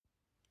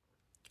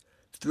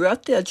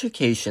Throughout the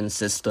education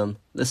system,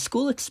 the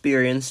school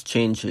experience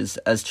changes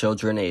as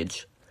children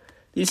age.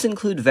 These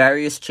include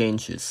various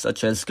changes,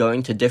 such as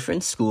going to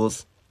different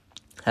schools,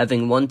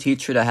 having one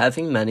teacher to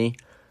having many,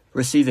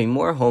 receiving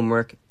more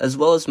homework, as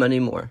well as many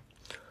more.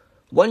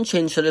 One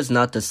change that is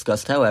not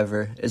discussed,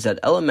 however, is that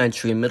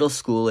elementary and middle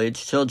school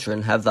age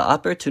children have the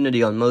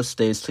opportunity on most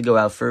days to go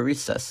out for a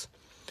recess.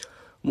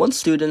 Once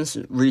students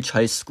reach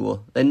high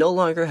school, they no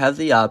longer have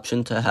the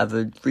option to have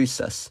a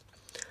recess.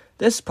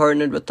 This,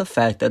 partnered with the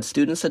fact that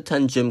students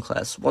attend gym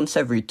class once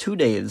every 2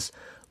 days,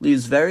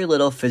 leaves very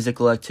little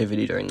physical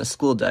activity during the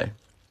school day.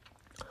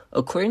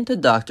 According to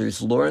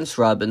doctors Lawrence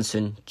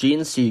Robinson,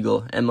 Gene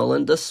Siegel, and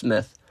Melinda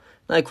Smith,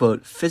 and I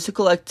quote,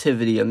 "Physical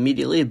activity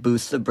immediately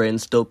boosts the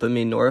brain's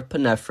dopamine,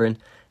 norepinephrine,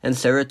 and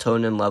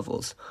serotonin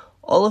levels,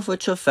 all of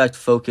which affect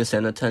focus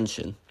and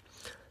attention.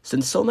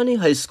 Since so many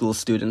high school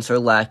students are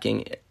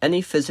lacking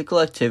any physical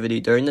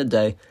activity during the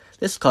day,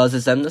 this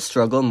causes them to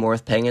struggle more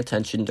with paying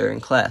attention during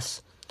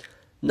class.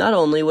 Not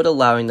only would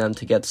allowing them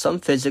to get some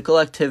physical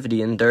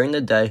activity in during the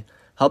day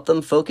help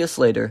them focus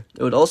later,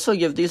 it would also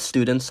give these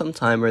students some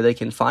time where they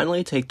can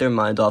finally take their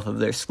mind off of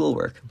their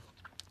schoolwork.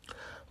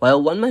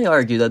 While one may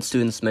argue that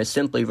students may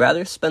simply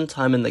rather spend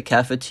time in the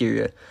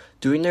cafeteria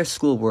doing their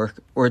schoolwork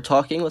or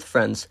talking with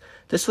friends,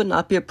 this would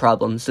not be a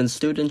problem since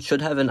students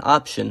should have an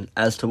option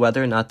as to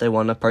whether or not they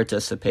want to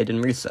participate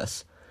in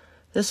recess.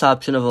 This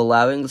option of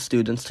allowing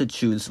students to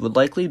choose would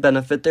likely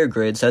benefit their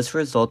grades as a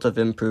result of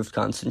improved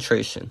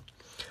concentration."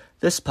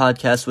 This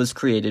podcast was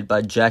created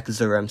by Jack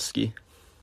Zaremski.